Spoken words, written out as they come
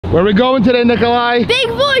Where are we going today, Nikolai? Big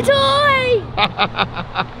Boy Toy!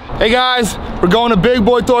 Hey guys, we're going to Big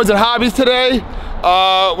Boy Toys and Hobbies today.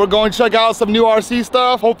 We're going to check out some new RC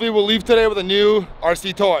stuff. Hopefully we'll leave today with a new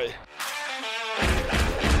RC toy.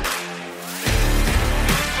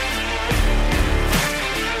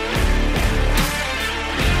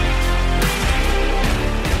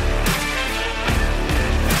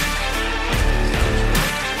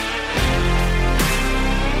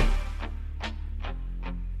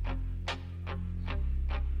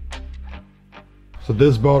 So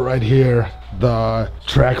this boat right here, the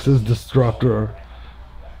Traxxas Disruptor,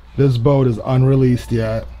 this boat is unreleased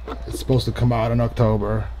yet. It's supposed to come out in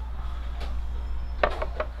October.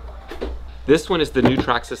 This one is the new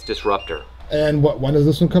Traxxas Disruptor. And when is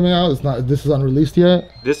this one coming out? It's not. This is unreleased yet?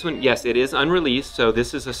 This one, yes, it is unreleased. So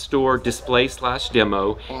this is a store display /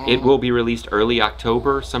 demo. It will be released early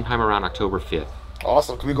October, sometime around October 5th.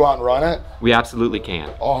 Awesome. Can we go out and run it? We absolutely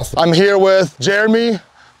can. Awesome. I'm here with Jeremy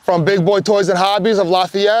from Big Boy Toys and Hobbies of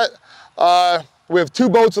Lafayette. We have two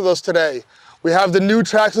boats with us today. We have the new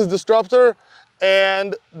Traxxas Disruptor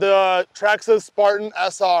and the Traxxas Sparton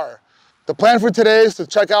SR. The plan for today is to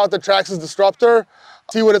check out the Traxxas Disruptor,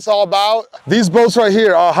 see what it's all about. These boats right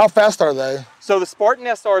here, how fast are they? So the Sparton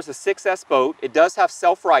SR is a 6S boat. It does have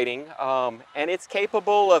self-righting, and it's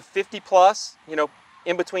capable of 50 plus, you know,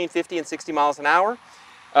 in between 50 and 60 miles an hour.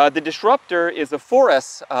 The Disruptor is a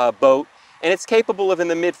 4S boat, and it's capable of in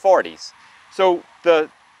the mid-40s. So the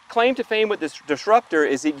claim to fame with this Disruptor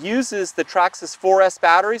is it uses the Traxxas 4S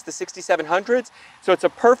batteries, the 6700s, so it's a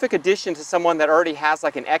perfect addition to someone that already has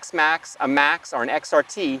like an X-Max, a Max, or an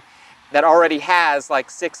XRT that already has like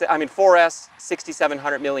 4S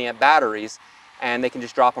 6700 milliamp batteries, and they can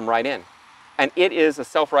just drop them right in. And it is a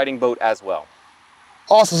self-righting boat as well.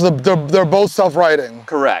 Awesome, so they're both self-righting?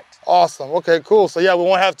 Correct. Awesome, okay, cool. So yeah, we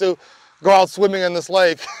won't have to go out swimming in this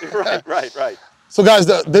lake. Right. So guys,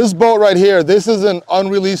 this boat right here, this is an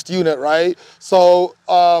unreleased unit, right? So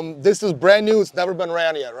this is brand new, it's never been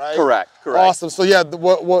ran yet, right? Correct. Awesome, so yeah,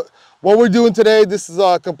 what we're doing today, this is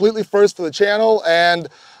completely first for the channel, and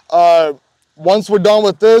once we're done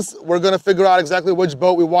with this, we're gonna figure out exactly which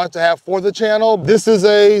boat we want to have for the channel. This is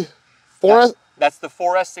a 4S? That's the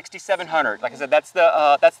 4S 6700. Like I said, that's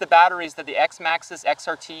the batteries that the X-Maxes,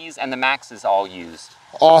 XRTs, and the Maxes all use.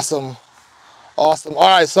 Awesome. Awesome. All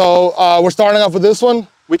right, so we're starting off with this one?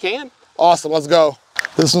 We can. Awesome, let's go.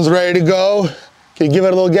 This one's ready to go. Can you give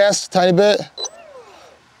it a little gas, tiny bit?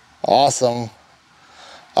 Awesome.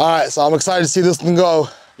 All right, so I'm excited to see this one go.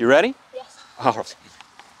 You ready? Yes. All right.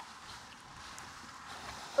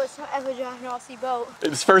 First time ever driving an RC boat.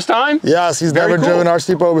 It's first time? Yes, he's Very never driven an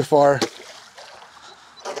RC boat before.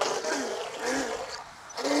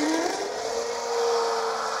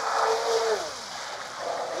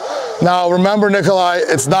 Now remember, Nikolai,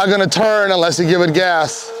 it's not gonna turn unless you give it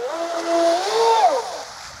gas.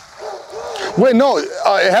 Wait, no,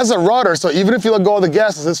 it has a rudder, so even if you let go of the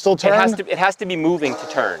gas, does it still turn? It has to be moving to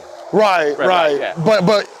turn. Right. Yeah.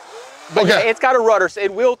 But okay. Yeah, it's got a rudder, so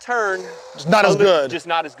it will turn. Just not as good. Just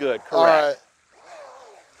not as good, correct. All right.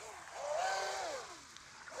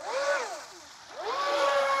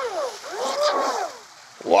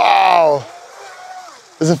 Wow.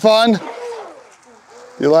 Is it fun?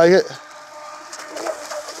 You like it?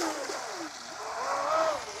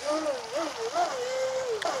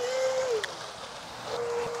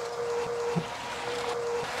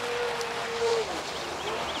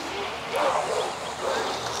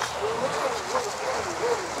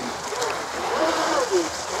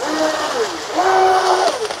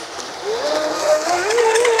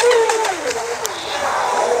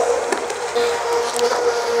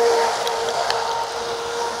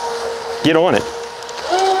 Get on it.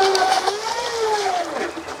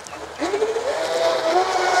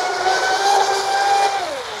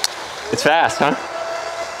 It's fast, huh?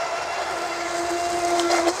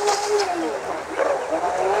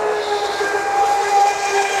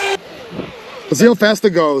 Let's see how fast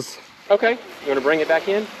it goes. Okay. You want to bring it back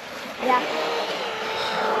in? Yeah.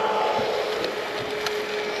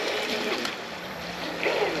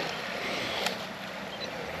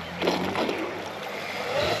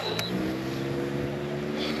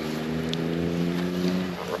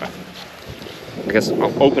 I guess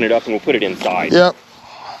I'll open it up and we'll put it inside. Yep.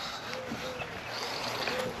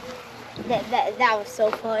 That was so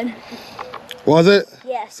fun. Was it?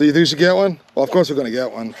 Yes. So you think we should get one? Well, of course we're gonna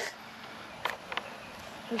get one.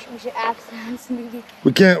 We should absolutely.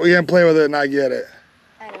 We can't play with it and not get it.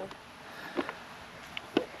 I know.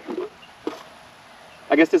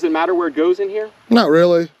 I guess, does it matter where it goes in here? Not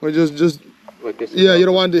really. We just Like this. yeah. You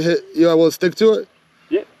don't want it to hit. You will stick to it.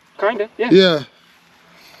 Yeah, kinda. Yeah. Yeah.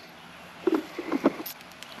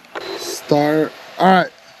 Start. All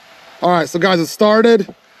right, so guys, it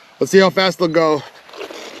started. Let's see how fast it'll go.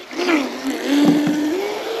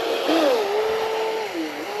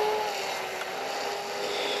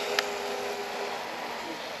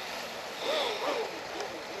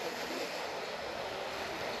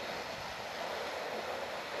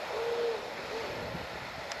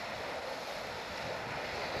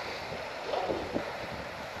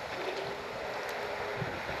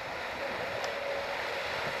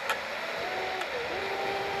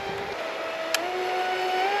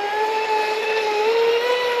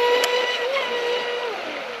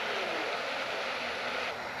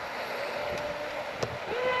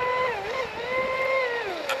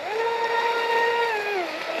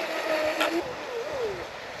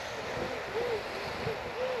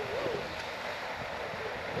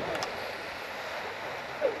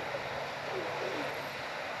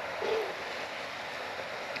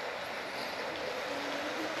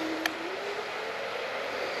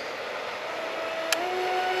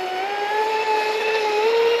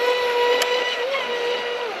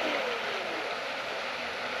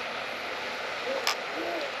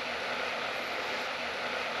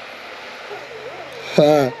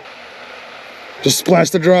 Just splash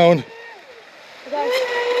the drone.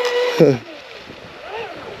 Okay.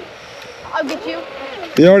 I'll get you.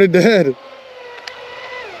 You already did. Did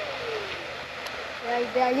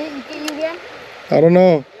I get you again? I don't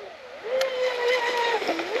know.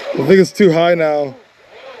 I think it's too high now.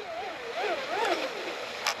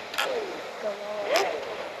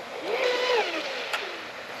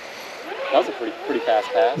 That was a pretty fast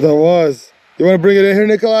pass. That was. You want to bring it in here,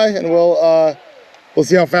 Nikolai, and we'll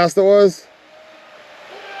see how fast it was.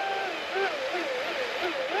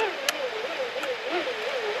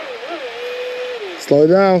 Slow it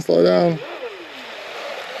down, slow it down.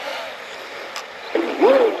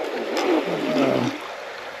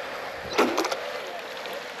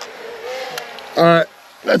 All right,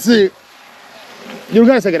 let's see. You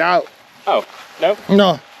gotta take it out. Oh,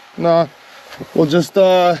 no? No. We'll just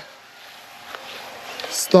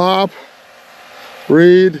stop,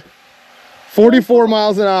 read. 44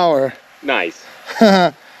 miles an hour. Nice.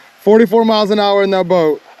 44 miles an hour in that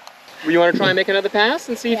boat. You want to try and make another pass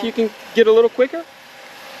and see if you can get a little quicker?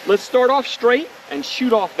 Let's start off straight and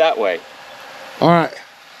shoot off that way. All right.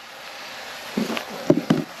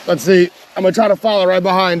 Let's see. I'm gonna try to follow right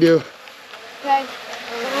behind you. Okay.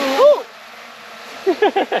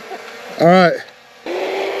 All right.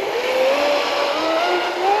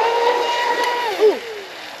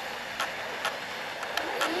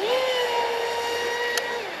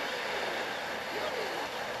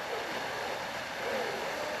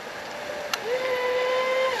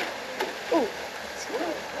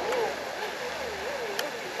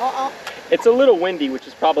 It's a little windy, which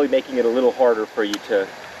is probably making it a little harder for you to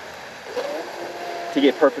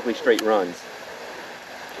get perfectly straight runs.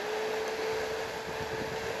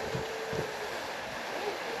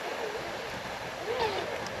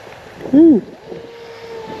 Woo.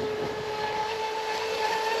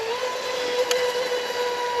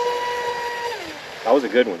 That was a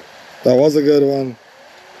good one. That was a good one.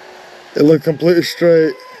 It looked completely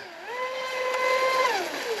straight.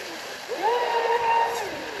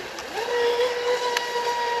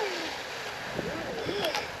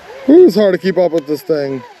 Ooh, it's hard to keep up with this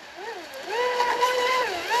thing.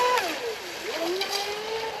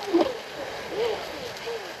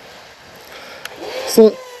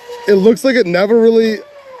 So it looks like it never really,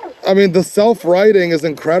 I mean, the self-righting is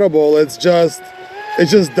incredible. It just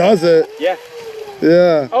does it. Yeah.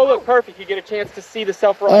 Yeah. Oh, look, perfect. You get a chance to see the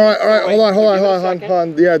self-righting. All right. Hold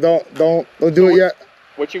on. Yeah, don't do it yet.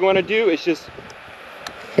 What you want to do is just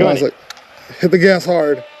hit the gas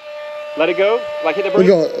hard. Let it go. Like hit the brakes.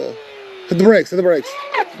 Go. Hit the brakes. Hit the brakes.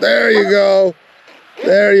 There you go.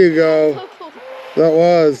 There you go. That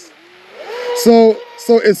was. So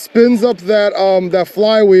it spins up that that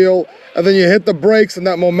flywheel, and then you hit the brakes, and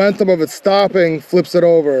that momentum of it stopping flips it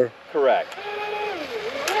over. Correct.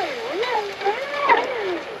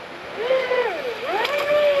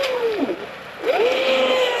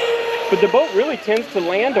 But the boat really tends to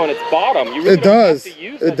land on its bottom. You really don't have to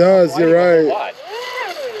use it does. You're right. A lot.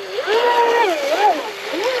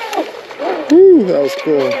 Woo, that was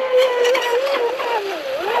cool.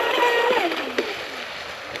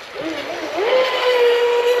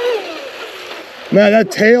 Man,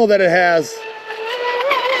 that tail that it has.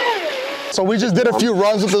 So we just did a few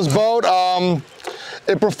runs with this boat.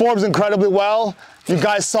 It performs incredibly well. You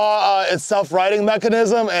guys saw its self-righting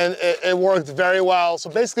mechanism, and it worked very well. So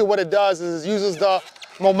basically what it does is it uses the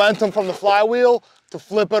momentum from the flywheel to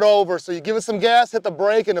flip it over. So you give it some gas, hit the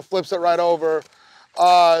brake, and it flips it right over.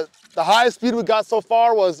 The highest speed we got so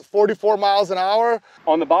far was 44 miles an hour.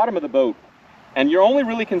 On the bottom of the boat, and you're only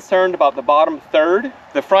really concerned about the bottom third.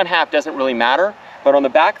 The front half doesn't really matter, but on the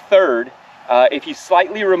back third, if you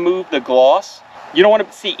slightly remove the gloss, you don't want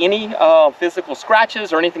to see any physical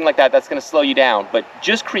scratches or anything like that. That's going to slow you down, but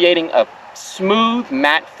just creating a smooth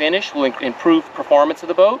matte finish will improve performance of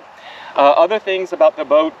the boat. Other things about the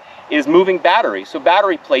boat is moving battery. So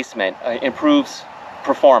battery placement improves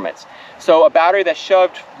performance. So a battery that's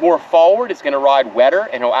shoved more forward is going to ride wetter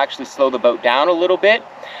and it'll actually slow the boat down a little bit.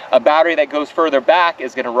 A battery that goes further back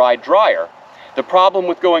is going to ride drier. The problem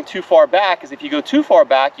with going too far back is if you go too far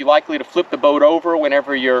back, you're likely to flip the boat over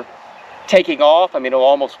whenever you're taking off. I mean,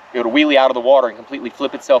 it'll wheelie out of the water and completely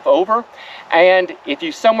flip itself over. And if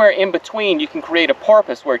you somewhere in between, you can create a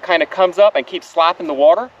porpoise where it kind of comes up and keeps slapping the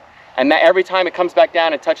water. And that every time it comes back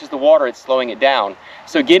down and touches the water, it's slowing it down.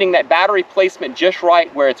 So getting that battery placement just right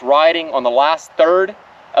where it's riding on the last third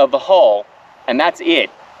of the hull, and that's it,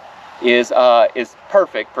 is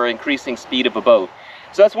perfect for increasing speed of a boat.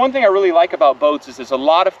 So that's one thing I really like about boats is there's a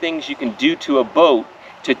lot of things you can do to a boat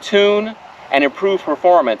to tune and improve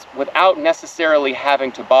performance without necessarily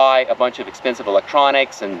having to buy a bunch of expensive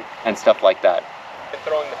electronics and stuff like that.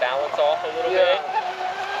 Throwing the balance off a little bit.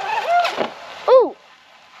 Ooh!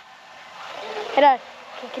 Hey, Dad,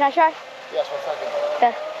 can I try? Yes, 1 second.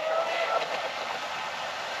 Yeah.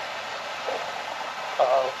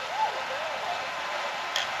 Uh-oh.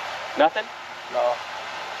 Nothing? No.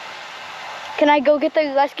 Can I go get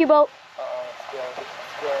the rescue boat? Uh-oh, it's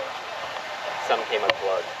scary. Something came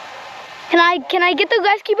unplugged. Can I get the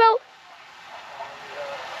rescue boat?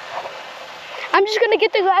 I'm just gonna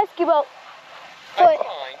get the rescue boat. That's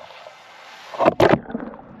fine.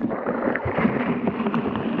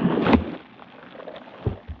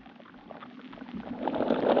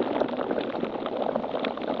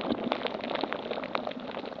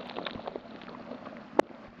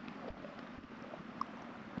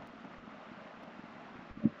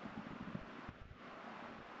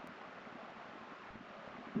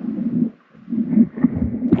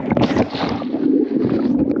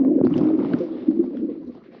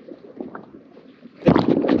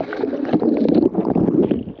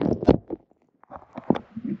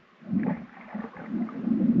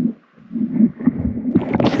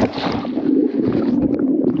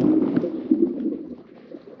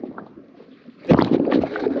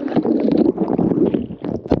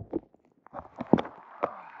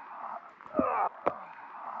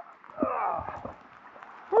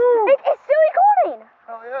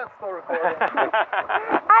 I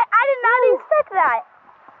did not expect that.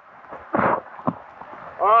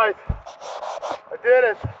 All right, I did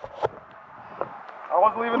it. I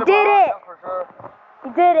wasn't leaving the boat for sure.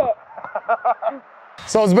 You did it.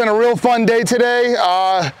 So it's been a real fun day today.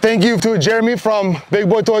 Thank you to Jeremy from Big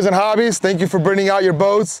Boy Toys and Hobbies. Thank you for bringing out your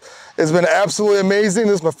boats. It's been absolutely amazing.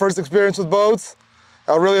 This is my first experience with boats.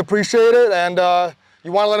 I really appreciate it. And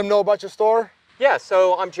you want to let them know about your store? Yeah,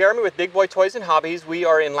 so I'm Jeremy with Big Boy Toys and Hobbies. We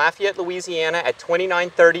are in Lafayette, Louisiana at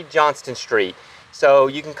 2930 Johnston Street. So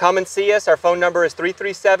you can come and see us. Our phone number is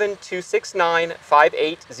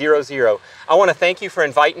 337-269-5800. I want to thank you for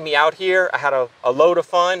inviting me out here. I had a load of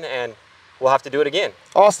fun and we'll have to do it again.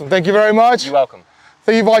 Awesome. Thank you very much. You're welcome.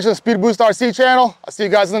 Thank you for watching the Speed Boost RC channel. I'll see you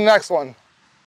guys in the next one.